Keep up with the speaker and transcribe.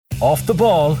Off the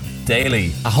Ball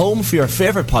Daily. A home for your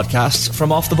favourite podcasts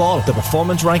from Off the Ball. The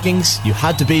performance rankings, You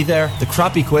Had to Be There, the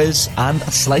crappy quiz, and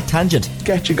a slight tangent.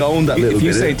 Get you going that little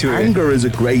bit. Anger is a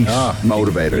great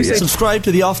motivator. Yeah. Subscribe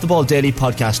to the Off the Ball Daily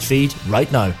podcast feed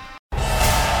right now.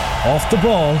 Off the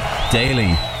Ball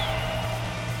Daily.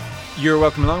 You're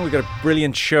welcome along. We've got a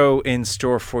brilliant show in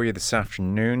store for you this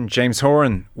afternoon. James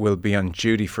Horan will be on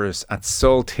duty for us at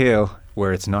Salt Hill,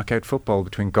 where it's knockout football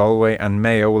between Galway and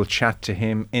Mayo. We'll chat to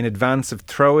him in advance of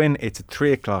throw-in. It's a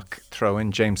 3 o'clock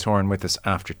throw-in. James Horan with us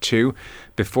after 2.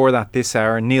 Before that, this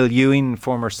hour, Neil Ewing,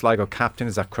 former Sligo captain,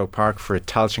 is at Croke Park for a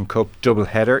Tailteann Cup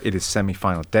double-header. It is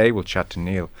semi-final day. We'll chat to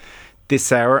Neil this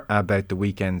hour about the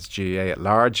weekend's GAA at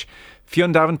large.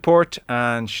 Fionn Davenport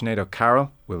and Sinead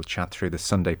O'Carroll will chat through the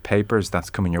Sunday papers. That's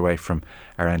coming your way from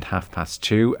around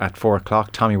 2:30. At 4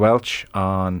 o'clock, Tommy Welch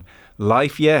on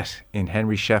Life Yet in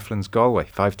Henry Shefflin's Galway.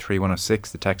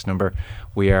 53106, the text number.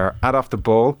 We are at Off the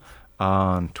Ball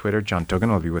on Twitter. John Duggan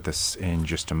will be with us in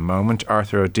just a moment.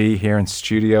 Arthur O'D here in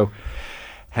studio.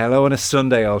 Hello on a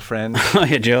Sunday, old friend.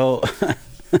 Hiya, Joe.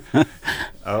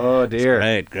 Oh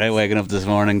dear. Great waking up this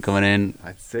morning, coming in.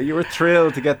 I'd say you were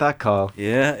thrilled to get that call.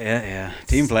 Yeah.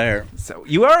 Team player. So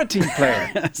you are a team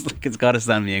player. It's like it's got to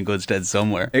stand me in good stead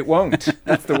somewhere. It won't.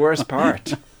 That's the worst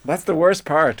part. That's the worst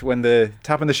part, when the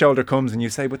tap on the shoulder comes and you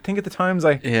say, but think of the times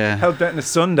I helped out on a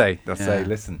Sunday. They'll say,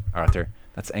 listen, Arthur,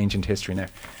 that's ancient history now.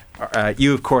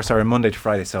 You, of course, are a Monday to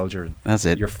Friday soldier. That's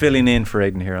it. You're filling in for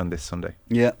Aidan here on this Sunday.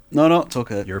 Yeah. No, it's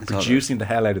okay. You're producing the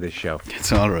hell out of this show.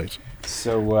 It's all right.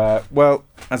 So, well,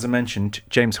 as I mentioned,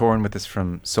 James Horan with us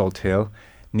from Salt Hill.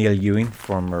 Neil Ewing,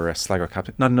 former Sligo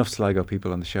captain. Not enough Sligo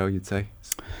people on the show, you'd say.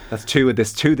 That's two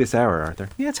this hour, Arthur.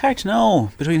 Yeah, it's hard to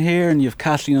know. Between here and you've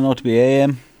Kathleen on OTB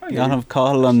AM. You don't have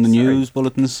Cahill on the news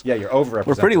bulletins. Yeah, you're overrepresented.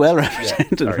 We're pretty well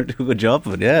represented. We're doing a good job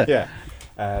of it,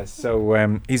 yeah.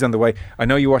 So he's on the way. I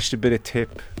know you watched a bit of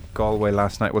Tip Galway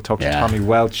last night. We'll talk to Tommy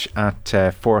Welch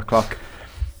at 4 o'clock.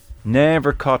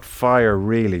 Never caught fire,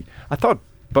 really. I thought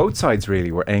both sides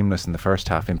really were aimless in the first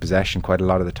half, in possession quite a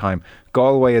lot of the time.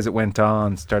 Galway, as it went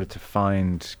on, started to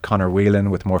find Conor Whelan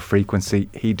with more frequency.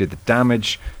 He did the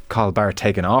damage. Cathal Barr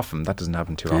taken off him. That doesn't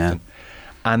happen too often.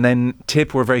 And then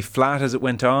Tip were very flat as it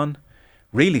went on.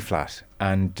 Really flat.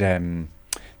 And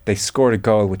they scored a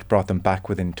goal which brought them back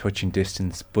within touching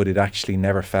distance, but it actually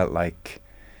never felt like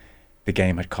the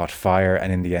game had caught fire,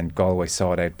 and in the end Galway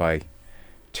saw it out by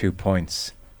 2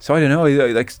 points. So I don't know,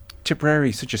 like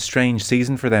Tipperary, such a strange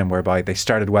season for them, whereby they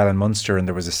started well in Munster and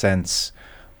there was a sense,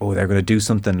 they're going to do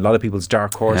something. A lot of people's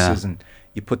dark horses, and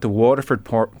you put the Waterford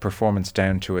performance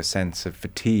down to a sense of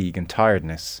fatigue and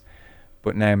tiredness.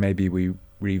 But now maybe we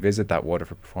revisit that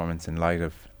Waterford performance in light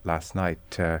of last night.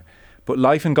 But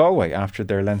life in Galway after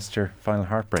their Leinster final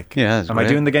heartbreak. Yeah, am I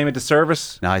doing the game a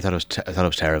disservice? No, I thought it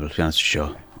was terrible, to be honest with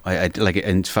you. I like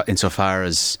insofar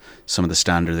as some of the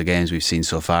standard of the games we've seen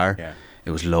so far. Yeah. It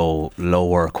was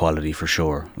lower quality for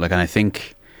sure. And I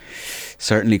think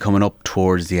certainly coming up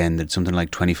towards the end, there's something like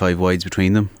 25 wides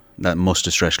between them. That must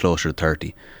have stretched closer to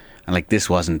 30. And this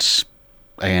wasn't.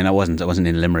 Again, I wasn't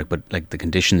in Limerick, but the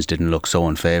conditions didn't look so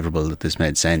unfavourable that this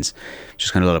made sense.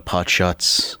 Just kind of a lot of pot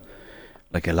shots,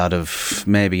 a lot of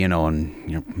maybe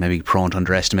maybe prone to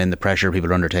underestimating the pressure people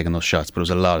are undertaking those shots, but it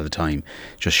was a lot of the time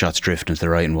just shots drifting to the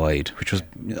right and wide, which was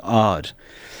odd.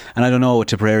 And I don't know, with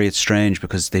Tipperary it's strange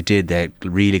because they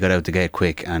really got out the gate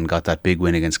quick and got that big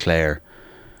win against Clare.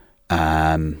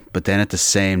 But then at the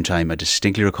same time, I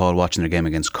distinctly recall watching their game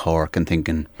against Cork and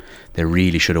thinking they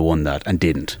really should have won that and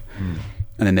didn't.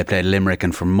 And then they played Limerick,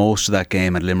 and for most of that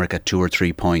game had Limerick at 2 or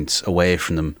 3 points away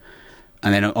from them,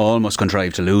 and then almost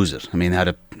contrived to lose it. I mean, they had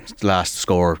a last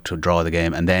score to draw the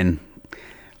game, and then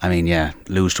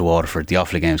lose to Waterford. The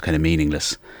Offaly game was kind of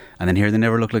meaningless. And then here they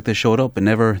never looked like they showed up.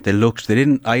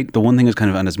 The one thing is kind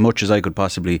of, and as much as I could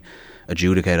possibly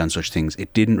adjudicate on such things,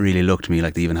 it didn't really look to me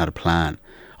like they even had a plan.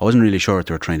 I wasn't really sure what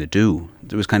they were trying to do.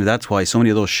 It was kind of, that's why so many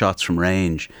of those shots from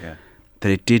range, that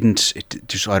it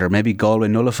just either maybe Galway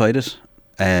nullified it,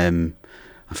 and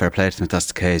fair play to them if that's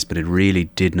the case, but it really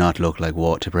did not look like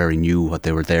what Tipperary knew what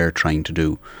they were there trying to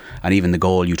do. And even the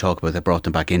goal you talk about that brought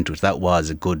them back into it, that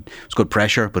was good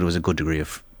pressure, but it was a good degree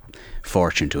of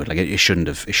fortune to it. It shouldn't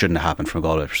have happened from a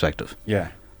Galway perspective. Yeah,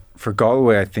 for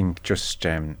Galway, I think just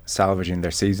salvaging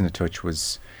their season a touch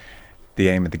was the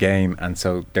aim of the game, and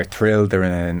so they're thrilled. They're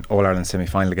in an All-Ireland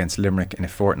semi-final against Limerick in a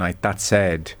fortnight. That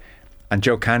said, and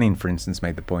Joe Canning, for instance,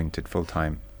 made the point at full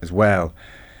time as well,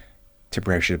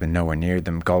 Tipperary should have been nowhere near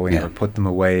them. Galway never put them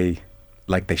away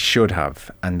like they should have,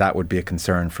 and that would be a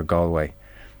concern for Galway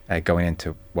going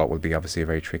into what will be obviously a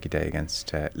very tricky day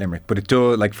against Limerick. But it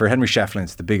does, for Henry Shefflin,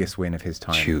 it's the biggest win of his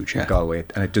time. It's huge, in Galway,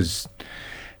 and it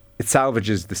it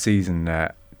salvages the season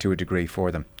to a degree for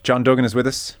them. John Duggan is with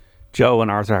us. Joe and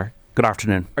Arthur, good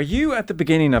afternoon. Are you at the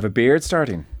beginning of a beard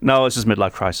starting? No, it's just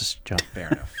midlife crisis, John. Fair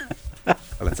enough.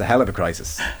 Well, it's a hell of a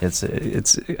crisis. It's.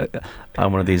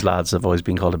 I'm one of these lads. I've always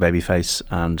been called a baby face,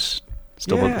 and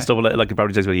stubble. Like it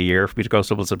probably takes about a year for me to grow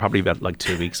stubble. So probably about like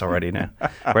 2 weeks already now.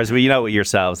 Whereas with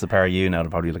yourselves, the pair of you now,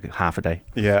 probably like half a day.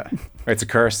 Yeah, it's a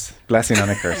curse, blessing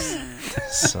and a curse.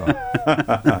 So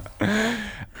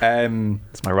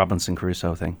it's my Robinson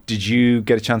Crusoe thing. Did you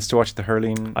get a chance to watch the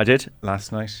hurling? I did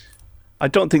last night. I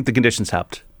don't think the conditions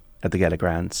helped at the Gaelic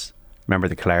Grounds. Remember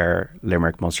the Clare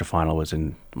Limerick Munster final was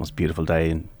in the most beautiful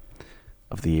day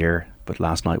of the year, but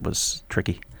last night was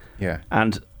tricky. Yeah,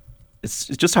 and it's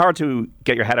just hard to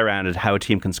get your head around it, how a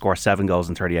team can score 7 goals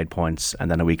and 38 points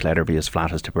and then a week later be as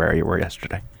flat as Tipperary were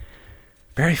yesterday.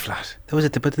 Very flat. That was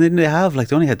it, but didn't they have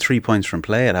they only had 3 points from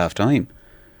play at half time?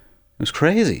 It was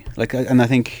crazy. And I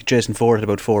think Jason Ford had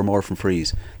about 4 more from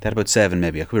frees. They had about 7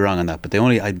 maybe. I could be wrong on that, but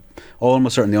I'm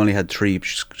almost certain they only had 3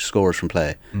 scores from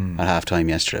play at half time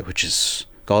yesterday, which is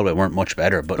Galway weren't much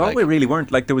better. But Galway really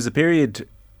weren't. There was a period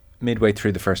midway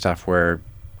through the first half where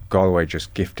Galway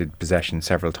just gifted possession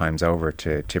several times over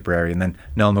to Tipperary, and then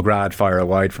Noel McGrath fire a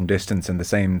wide from distance, and the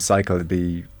same cycle would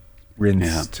be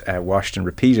rinsed, washed and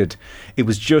repeated. It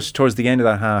was just towards the end of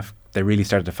that half they really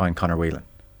started to find Conor Whelan.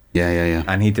 Yeah.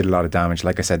 And he did a lot of damage.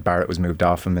 Like I said, Barrett was moved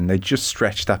off him, and they just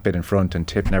stretched that bit in front, and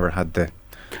Tip never had the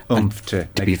oomph to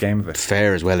make a game of it.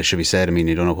 Fair as well, it should be said. I mean,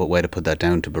 you don't know what way to put that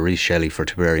down to. Maurice Shelley for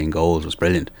Tipperary in goals was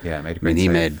brilliant. Yeah, made a great he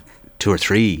save. made 2 or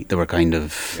 3 that were kind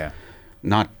of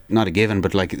not a given,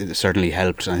 but it certainly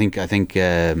helped. I think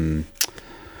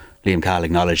Liam Cahill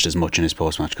acknowledged as much in his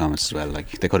post-match comments as well. They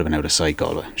could have been out of sight,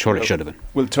 Galway. Surely it should have been.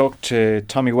 We'll talk to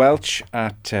Tommy Welch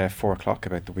at 4 o'clock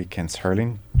about the weekend's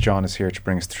hurling. John is here to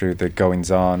bring us through the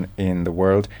goings-on in the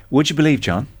world. Would you believe,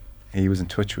 John, he was in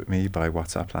touch with me by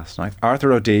WhatsApp last night.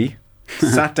 Arthur O'D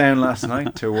sat down last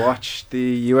night to watch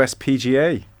the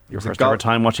USPGA. Your first ever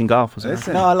time watching golf, was it?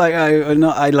 No,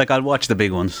 I'll watch the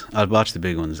big ones. I'll watch the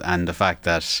big ones, and the fact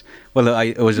that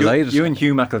I was delighted. You and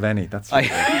Hugh McIlvenny. That's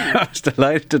I was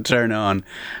delighted to turn on,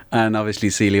 and obviously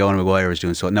see Leona Maguire was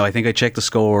doing so. Now I think I checked the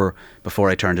score before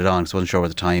I turned it on because I wasn't sure at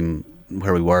the time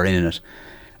where we were in it,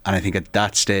 and I think at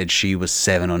that stage she was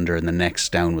 7 under, and the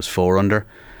next down was 4 under.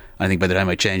 I think by the time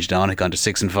I changed it on, it gone to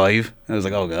 6 and 5. I was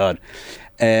like, oh god.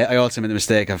 I also made the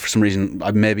mistake for some reason,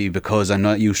 maybe because I'm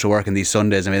not used to working these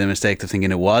Sundays, I made the mistake of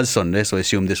thinking it was Sunday, so I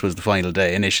assumed this was the final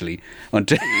day initially,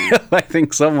 until I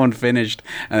think someone finished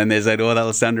and then they said, oh,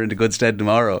 that'll stand her into good stead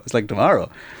tomorrow. It's like, tomorrow?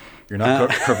 You're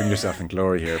not covering yourself in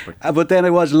glory here. But then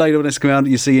I was delighted when I come out and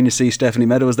you see Stephanie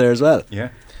Meadows there as well. Yeah.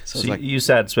 So you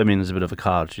said swimming is a bit of a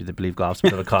cod. You believe golf's a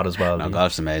bit of a cod as well? No,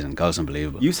 golf's amazing. Golf's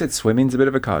unbelievable. You said swimming's a bit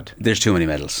of a cod. There's too many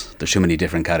medals. There's too many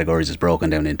different categories it's broken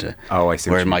down into. Oh, I see.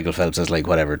 Whereas Michael Phelps has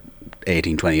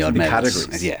 18, 20 odd medals.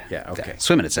 Categories. Yeah, okay.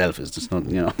 Swimming itself is just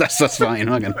not, that's fine.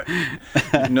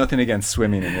 Nothing against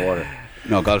swimming in water.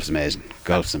 No, golf's amazing.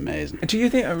 Golf's amazing. Do you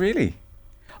think? Oh, really?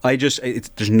 It's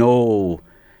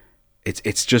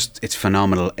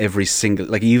phenomenal. Every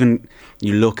single, even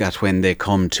you look at when they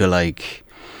come to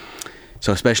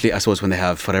so especially I suppose when they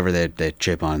have whatever they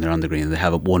chip on, they're on the green, they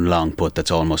have one long putt that's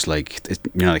almost like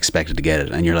you're not expected to get it,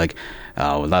 and you're like,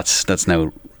 oh well, that's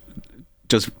now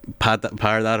just power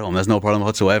that home. There's no problem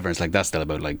whatsoever. It's that's still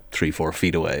about 3-4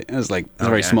 feet away. It's it's a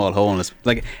very small hole. And it's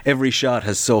every shot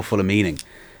has so full of meaning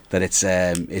that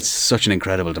it's such an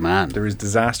incredible demand. There is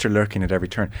disaster lurking at every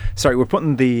turn. Sorry, we're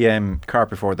putting the cart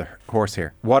before the horse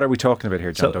here. What are we talking about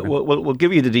here, John Duggan? We'll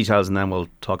give you the details and then we'll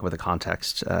talk about the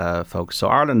context, folks. So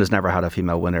Ireland has never had a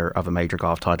female winner of a major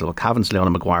golf title. Cavan's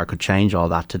Leona Maguire could change all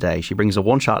that today. She brings a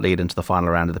one-shot lead into the final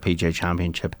round of the PGA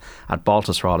Championship at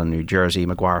Baltusrol in New Jersey.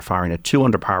 Maguire firing a 2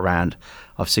 under par round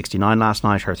of 69 last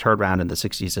night. Her third round in the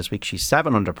 60s this week. She's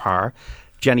 7 under par.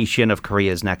 Jenny Shin of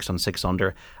Korea is next on 6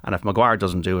 under, and if Maguire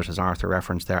doesn't do it, as Arthur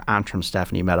referenced there, Antrim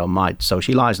Stephanie Meadow might. So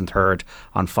she lies in third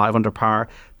on 5 under par.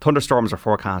 Thunderstorms are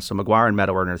forecast, so Maguire and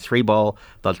Meadow are in a 3-ball.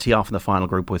 They'll tee off in the final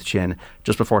group with Shin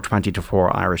just before 20 to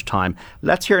 4 Irish time.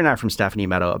 Let's hear now from Stephanie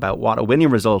Meadow about what a winning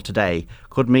result today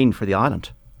could mean for the island.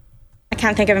 I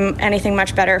can't think of anything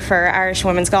much better for Irish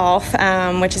women's golf,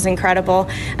 which is incredible.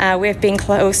 We've been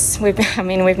close. We've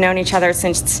known each other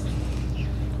since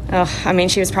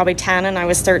she was probably 10 and I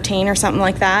was 13 or something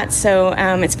like that. So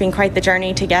it's been quite the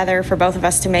journey together for both of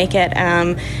us to make it.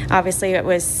 Obviously, it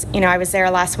was, I was there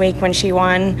last week when she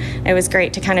won. It was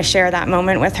great to kind of share that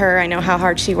moment with her. I know how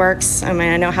hard she works.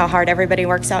 I know how hard everybody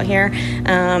works out here.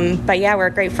 But yeah,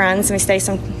 we're great friends and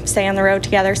we stay on the road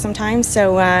together sometimes.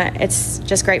 So it's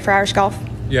just great for Irish golf.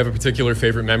 You have a particular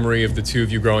favorite memory of the two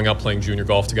of you growing up playing junior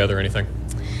golf together or anything?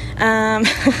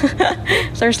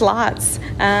 There's lots.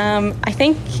 I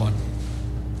think...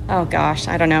 Oh gosh,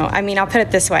 I don't know. I mean, I'll put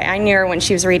it this way. I knew her when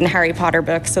she was reading Harry Potter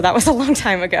books, so that was a long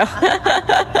time ago.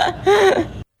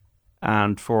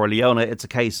 And for Leona, it's a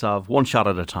case of one shot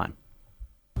at a time.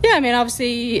 Yeah, I mean,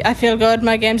 obviously, I feel good.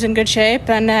 My game's in good shape,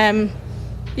 and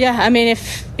yeah, I mean,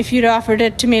 if you'd offered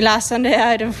it to me last Sunday,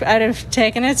 I'd have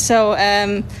taken it. So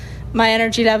my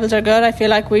energy levels are good. I feel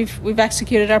like we've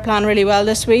executed our plan really well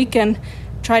this week, and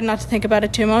tried not to think about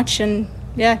it too much. And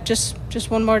yeah, just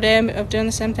one more day of doing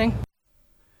the same thing.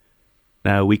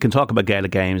 Now, we can talk about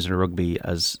Gaelic games and rugby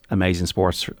as amazing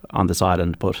sports on this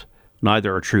island, but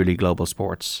neither are truly global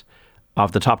sports.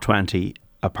 Of the top 20,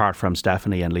 apart from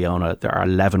Stephanie and Leona, there are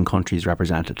 11 countries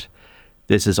represented.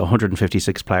 This is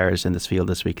 156 players in this field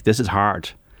this week. This is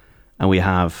hard. And we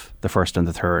have the first and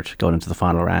the third going into the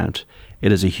final round.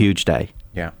 It is a huge day.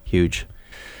 Yeah. Huge.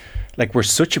 Like, we're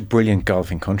such a brilliant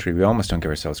golfing country. We almost don't give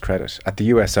ourselves credit. At the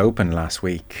US Open last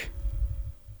week,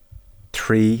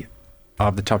 3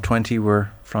 of the top 20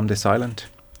 were from this island.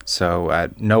 So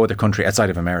no other country outside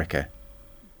of America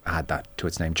had that to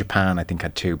its name. Japan, I think,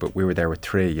 had 2, but we were there with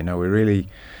 3. You know, it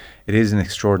is an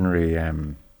extraordinary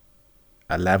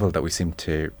a level that we seem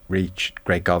to reach.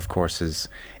 Great golf courses.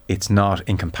 It's not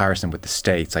in comparison with the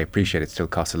States. I appreciate it still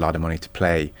costs a lot of money to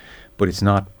play, but it's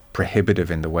not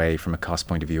prohibitive in the way, from a cost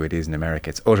point of view, it is in America.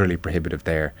 It's utterly prohibitive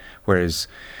there. Whereas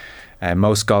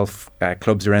most golf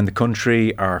clubs around the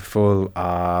country are full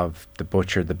of the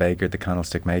butcher, the baker, the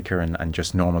candlestick maker, and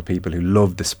just normal people who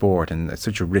love the sport, and it's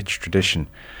such a rich tradition.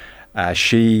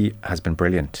 She has been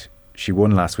brilliant. She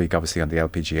won last week, obviously, on the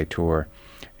LPGA Tour.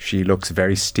 She looks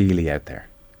very steely out there.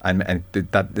 And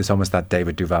that there's almost that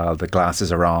David Duval, the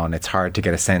glasses are on. It's hard to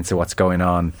get a sense of what's going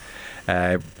on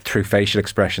through facial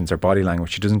expressions or body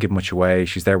language. She doesn't give much away.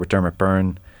 She's there with Dermot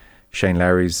Byrne, Shane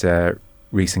Lowry's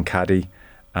recent caddy.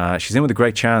 She's in with a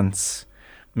great chance.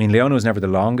 I mean, Leona was never the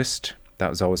longest.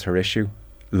 That was always her issue.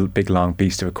 A big, long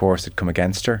beast of a course had come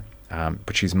against her.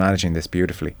 But she's managing this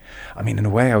beautifully. I mean, in a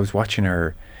way, I was watching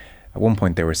her. At one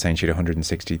point, they were saying she had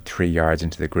 163 yards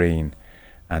into the green,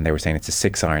 and they were saying it's a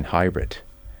 6-iron hybrid.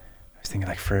 I was thinking,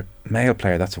 like, for a male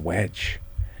player, that's a wedge.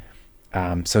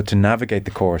 So to navigate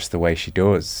the course the way she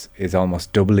does is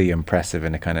almost doubly impressive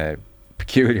in a kind of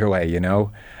peculiar way, you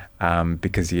know,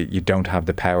 because you don't have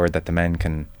the power that the men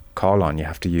can call on. You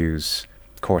have to use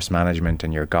course management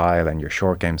and your guile and your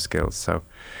short game skills. So,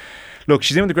 look,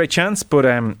 she's in with a great chance, but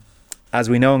as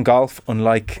we know in golf,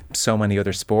 unlike so many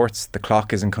other sports, the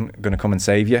clock isn't going to come and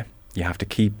save you. You have to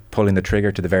keep pulling the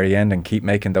trigger to the very end and keep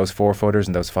making those 4-footers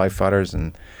and those 5-footers,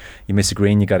 and you miss a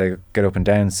green, you got to get up and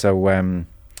down. So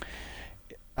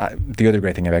the other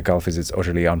great thing about golf is it's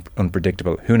utterly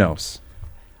unpredictable. Who knows?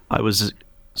 I was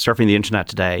surfing the internet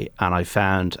today and I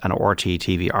found an RT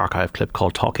TV archive clip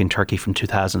called Talking Turkey from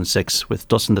 2006 with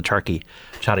Dustin the Turkey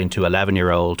chatting to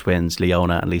 11-year-old twins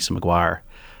Leona and Lisa McGuire,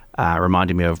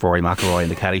 reminding me of Rory McIlroy in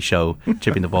the Kelly Show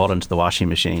chipping the ball into the washing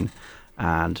machine.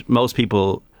 And most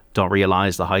people don't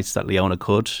realise the heights that Leona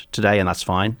could today, and that's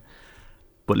fine.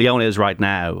 But Leona is right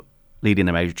now leading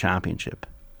a major championship.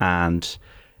 And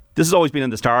this has always been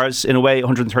in the stars, in a way.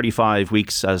 135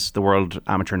 weeks as the world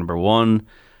amateur number 1,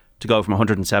 to go from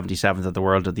 177th of the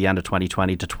world at the end of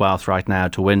 2020 to 12th right now,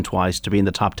 to win twice, to be in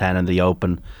the top 10 in the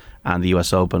Open and the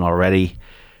US Open already,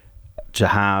 to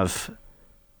have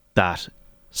that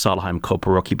Solheim Cup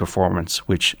rookie performance,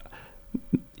 which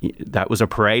that was a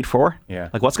parade for. Yeah.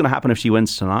 Like, what's going to happen if she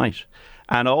wins tonight?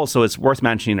 And also, it's worth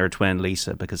mentioning her twin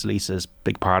Lisa, because Lisa's a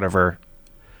big part of her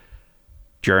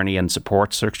journey and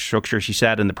support structure. She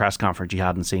said in the press conference she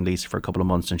hadn't seen Lisa for a couple of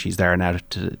months, and she's there now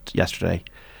to yesterday.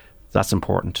 That's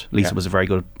important. Lisa was a very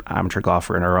good amateur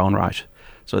golfer in her own right.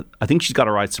 So I think she's got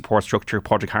a right support structure.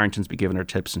 Padraig Harrington's been giving her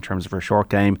tips in terms of her short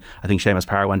game. I think Seamus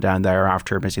Power went down there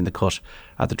after missing the cut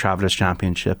at the Travellers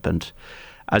Championship. And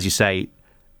as you say,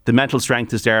 the mental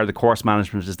strength is there, the course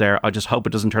management is there. I just hope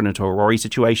it doesn't turn into a Rory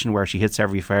situation where she hits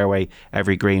every fairway,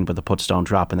 every green, but the putts don't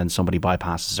drop and then somebody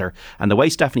bypasses her. And the way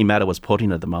Stephanie Meadow was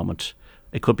putting at the moment,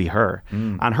 it could be her.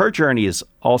 And her journey is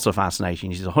also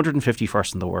fascinating. She's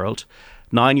 151st in the world.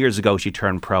 9 years ago, she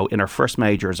turned pro. In her first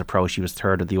major as a pro, she was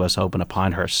third at the US Open at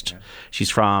Pinehurst. Yeah. She's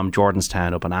from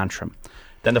Jordanstown up in Antrim.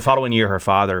 Then the following year, her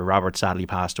father, Robert, sadly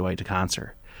passed away to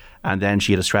cancer. And then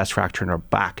she had a stress fracture in her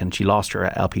back and she lost her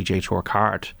LPGA Tour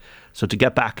card. So to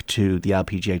get back to the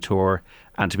LPGA Tour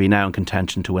and to be now in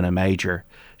contention to win a major,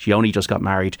 she only just got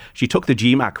married. She took the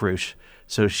GMAC route.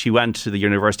 So she went to the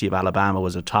University of Alabama,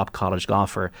 was a top college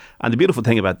golfer. And the beautiful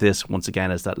thing about this, once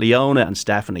again, is that Leona and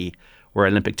Stephanie were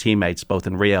Olympic teammates both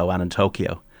in Rio and in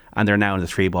Tokyo. and they're now in the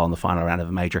 3-ball in the final round of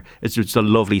a major. It's just a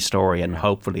lovely story, and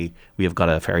hopefully we have got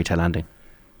a fairy tale ending.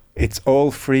 It's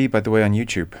all free, by the way, on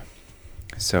YouTube.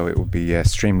 So it will be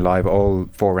streamed live. All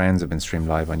 4 rounds have been streamed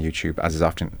live on YouTube, as is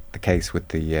often the case with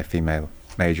the female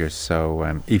majors.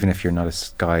 So even if you're not a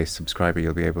Sky subscriber,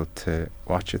 you'll be able to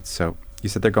watch it. So you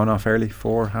said they're going off early,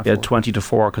 4:30? Yeah, 20 to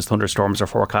 4, because thunderstorms are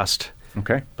forecast.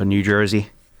 Okay. By New Jersey.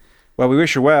 Well, we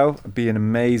wish her well. It'd be an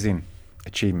amazing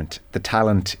achievement. The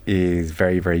talent is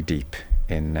very, very deep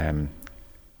in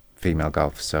female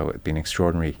golf, so it'd be an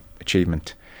extraordinary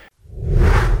achievement.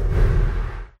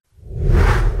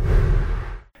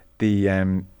 The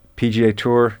PGA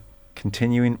Tour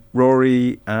continuing.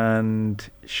 Rory and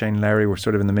Shane Lowry were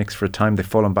sort of in the mix for a time. They've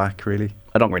fallen back, really.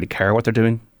 I don't really care what they're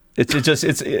doing. It's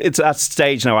at that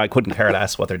stage now I couldn't care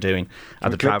less what they're doing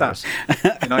at the Travers.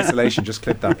 In isolation, just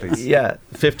clip that, please. Yeah,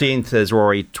 15th is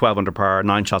Rory, 12 under par,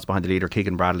 9 shots behind the leader,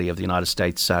 Keegan Bradley of the United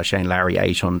States, Shane Lowry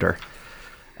 8 under.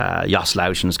 Jos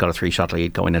Lautschen's got a 3-shot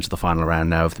lead going into the final round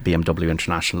now of the BMW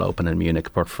International Open in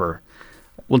Munich. But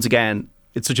once again,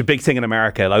 it's such a big thing in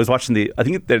America. I was watching I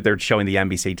think they're showing the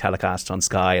NBC telecast on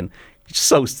Sky, and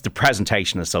the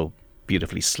presentation is so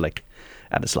beautifully slick,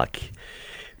 and it's like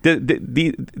this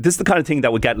is the kind of thing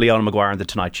that would get Leona Maguire on the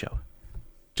Tonight Show. Do you know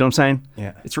what I'm saying?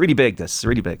 Yeah, it's really big. This is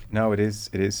really big. No, it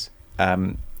is. It is.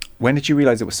 When did you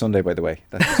realise it was Sunday, by the way?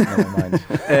 That's just on my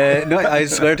mind. No, I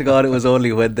swear to God, it was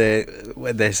only when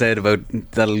they said about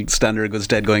that'll stand her in good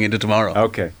stead going into tomorrow.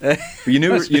 Okay, but you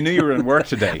knew you were in work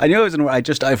today. I knew I was in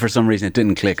work. I for some reason it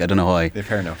didn't click. I don't know why. Yeah,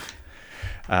 fair enough.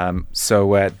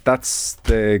 So that's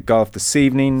the golf this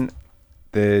evening.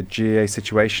 The GAA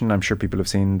situation. I'm sure people have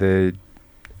seen the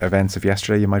events of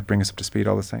yesterday. You might bring us up to speed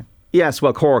all the same. Yes,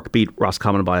 well, Cork beat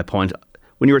Roscommon by a point.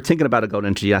 When you were thinking about it going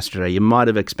into yesterday, you might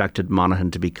have expected Monaghan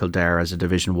to beat Kildare as a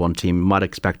Division 1 team. You might have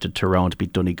expected Tyrone to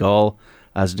beat Donegal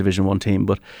as a Division 1 team.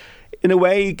 But in a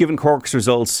way, given Cork's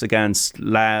results against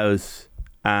Louth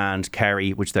and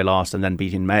Kerry, which they lost, and then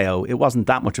beating Mayo, it wasn't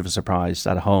that much of a surprise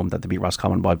at home that they beat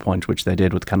Roscommon by a point, which they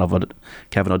did with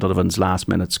Kevin O'Donovan's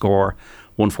last-minute score,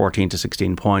 114 to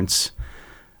 16 points.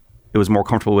 It was a more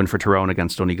comfortable win for Tyrone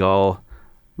against Donegal.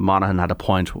 Monaghan had a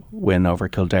point win over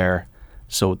Kildare.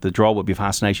 So the draw will be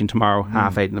fascinating tomorrow,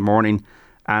 8:30 in the morning.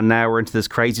 And now we're into this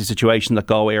crazy situation that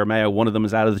Galway or Mayo, one of them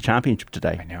is out of the championship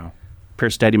today. I know.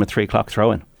 Pearse Stadium at 3 o'clock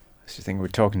throw-in. That's the thing. We're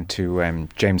talking to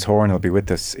James Horan, who'll be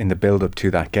with us in the build-up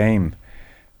to that game.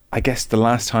 I guess the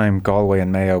last time Galway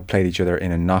and Mayo played each other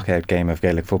in a knockout game of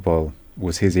Gaelic football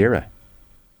was his era.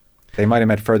 They might have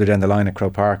met further down the line at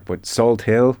Croke Park, but Salt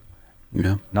Hill,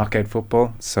 knockout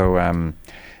football. So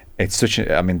it's such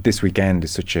a, I mean, this weekend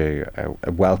is such a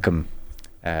welcome.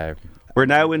 We're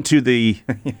now into the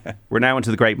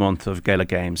great month of Gaelic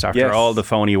games after all the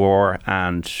phony war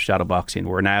and shadow boxing.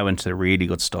 We're now into the really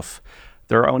good stuff.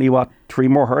 There are only 3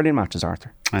 more hurling matches,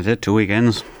 Arthur. That's it, 2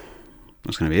 weekends.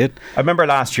 That's going to be it. I remember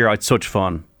last year I had such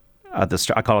fun at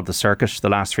the I call it the circuit. The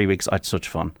last 3 weeks I had such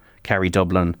fun. Kerry,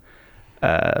 Dublin,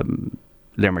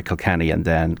 Limerick, Kilkenny, and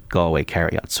then Galway,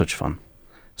 Kerry. I had such fun.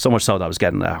 So much so that I was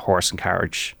getting a horse and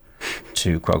carriage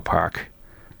to Croke Park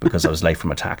because I was late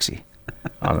from a taxi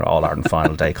on an All-Ireland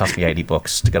final day. It cost me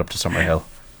 $80 to get up to Summerhill.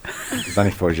 There's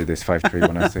only for you this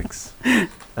 53106.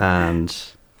 And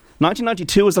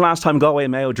 1992 was the last time Galway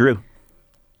and Mayo drew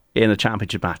in a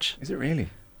championship match. Is it really?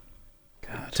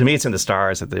 God. To me, it's in the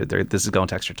stars that this is going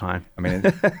to extra time. I mean,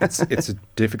 it's a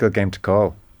difficult game to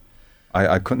call.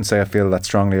 I couldn't say I feel that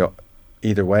strongly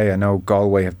either way. I know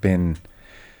Galway have been,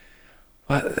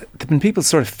 well, they've been people's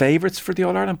sort of favourites for the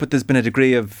All-Ireland, but there's been a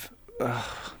degree of,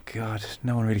 oh God,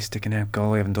 no one really sticking out.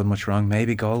 Galway haven't done much wrong.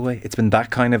 Maybe Galway. It's been that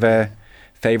kind of a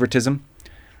favouritism,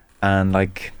 and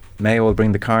like Mayo will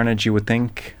bring the carnage, you would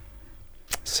think.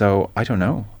 So I don't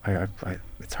know.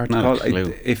 It's hard to call.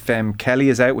 If Kelly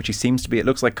is out, which he seems to be, it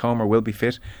looks like Comer will be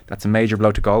fit. That's a major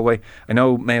blow to Galway. I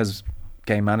know Mayo's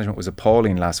game management was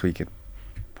appalling last week at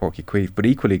Porky Queef, but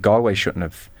equally Galway shouldn't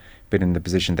have been in the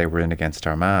position they were in against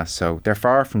Armagh. So they're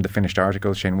far from the finished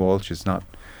article. Shane Walsh has not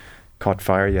caught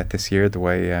fire yet this year. The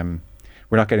way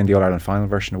we're not getting the All-Ireland final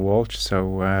version of Walsh.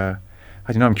 So I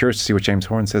don't know. I'm curious to see what James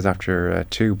Horan says after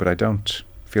 2, but I don't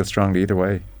feel strongly either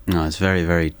way. No, it's very,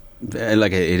 very,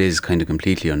 like it is kind of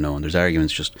completely unknown. There's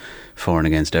arguments just for and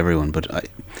against everyone, but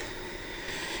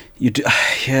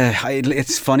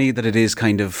it's funny that it is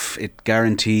kind of, it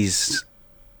guarantees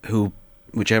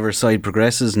whichever side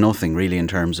progresses nothing really in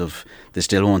terms of they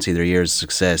still won't see their year's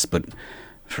success, but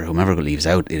for whomever leaves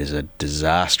out, it is a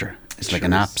disaster. It's like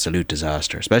an absolute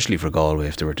disaster, especially for Galway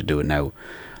if they were to do it now.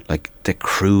 Like they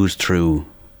cruise through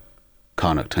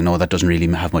Connacht. I know that doesn't really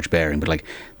have much bearing, but like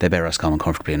they bear Roscommon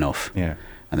comfortably enough. Yeah.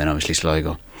 And then obviously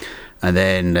Sligo. And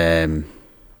then,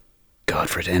 God,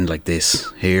 for it to end like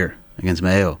this here against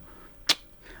Mayo.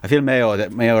 I feel Mayo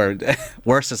are,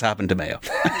 worse has happened to Mayo.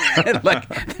 Like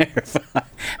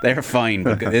they're fine,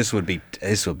 but this would be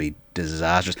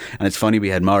disastrous. And it's funny, we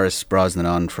had Maurice Brosnan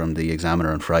on from the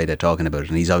Examiner on Friday talking about it,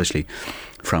 and he's obviously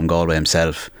from Galway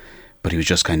himself, but he was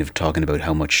just kind of talking about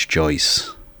how much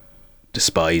Joyce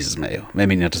despises Mayo.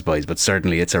 Maybe not despise, but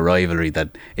certainly it's a rivalry that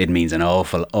it means an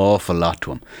awful lot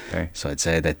to him. Okay. So I'd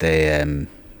say that they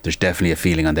there's definitely a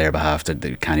feeling on their behalf that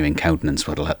they can't even countenance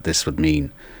what this would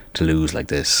mean to lose like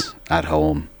this at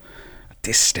home at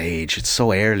this stage. It's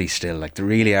so early still, like they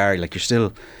really are, like you're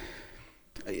still,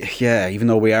 even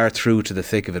though we are through to the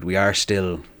thick of it, there's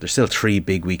still 3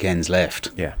 big weekends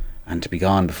left, and to be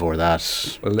gone before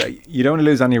that, well, you don't want to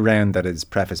lose any round that is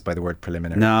prefaced by the word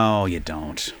preliminary. No, you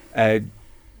don't. The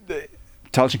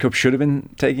Tailteann Cup should have been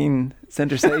taking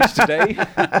centre stage today.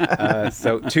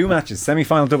 So 2 matches,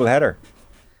 semi-final double header.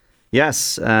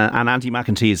 Yes, and Andy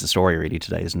McEntee is the story really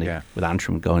today, isn't he? Yeah. With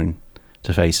Antrim going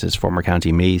to face his former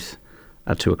county Meath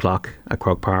at 2 o'clock at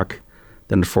Croke Park.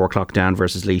 Then at 4 o'clock Down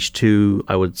versus Laois. 2,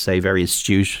 I would say, very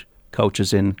astute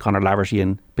coaches in Conor Laverty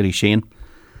and Billy Sheehan.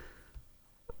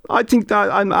 I think that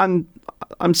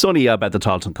I'm sunny about the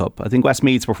Tailteann Cup. I think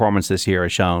Westmeath's performance this year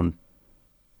has shown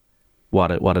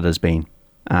what it has been,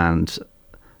 and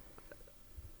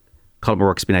Colin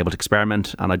Burke's been able to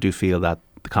experiment, and I do feel that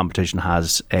the competition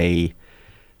has a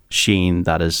sheen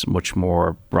that is much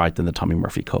more bright than the Tommy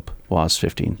Murphy Cup was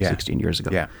 16 years ago.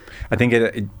 Yeah, I think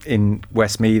in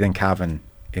Westmeath and Cavan,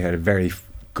 it had a very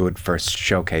good first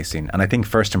showcasing, and I think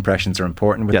first impressions are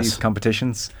important with these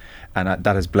competitions, and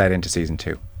that has bled into season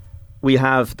 2. We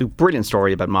have the brilliant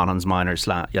story about Monaghan's Miners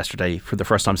yesterday, for the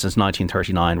first time since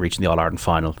 1939, reaching the All-Ireland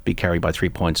final, beat Kerry by 3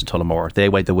 points in Tullamore. They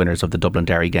await the winners of the Dublin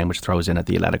Derry game, which throws in at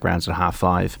the Athletic Grounds at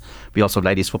 5:30. We also have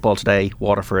ladies football today,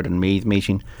 Waterford and Meath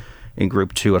meeting in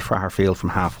Group 2 at Fraherfield from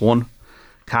 1:30.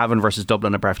 Cavan versus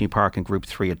Dublin at Breffni Park in Group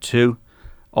 3 at 2.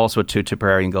 Also at 2,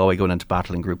 Tipperary and Galway going into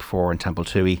battle in Group 4 in Temple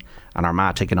Toohey, and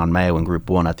Armagh taking on Mayo in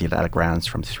Group 1 at the Athletic Grounds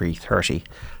from 3:30.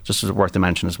 Just as worth to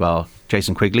mention as well,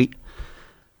 Jason Quigley,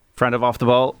 friend of Off the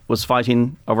Ball, was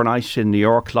fighting overnight in New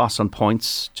York, lost on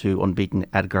points to unbeaten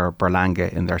Edgar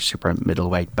Berlanga in their super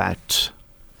middleweight bout.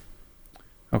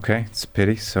 Okay, it's a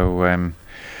pity. So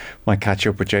might catch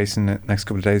up with Jason the next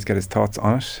couple of days, get his thoughts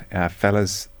on it.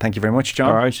 Fellas, thank you very much, John.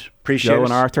 All right. Appreciate Joe it.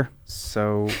 and Arthur.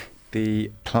 So the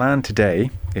plan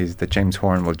today is that James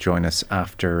Horan will join us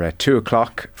after 2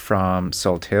 o'clock from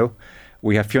Salt Hill.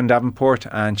 We have Fionn Davenport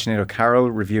and Sinead O'Carroll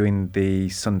reviewing the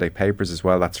Sunday papers as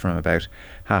well. That's from about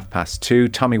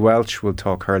 2:30. Tommy Welch will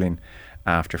talk hurling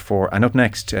after 4. And up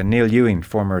next, Neil Ewing,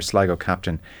 former Sligo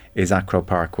captain, is at Croke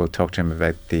Park. We'll talk to him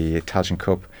about the Tailteann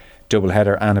Cup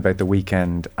doubleheader and about the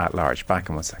weekend at large. Back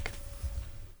in 1 second.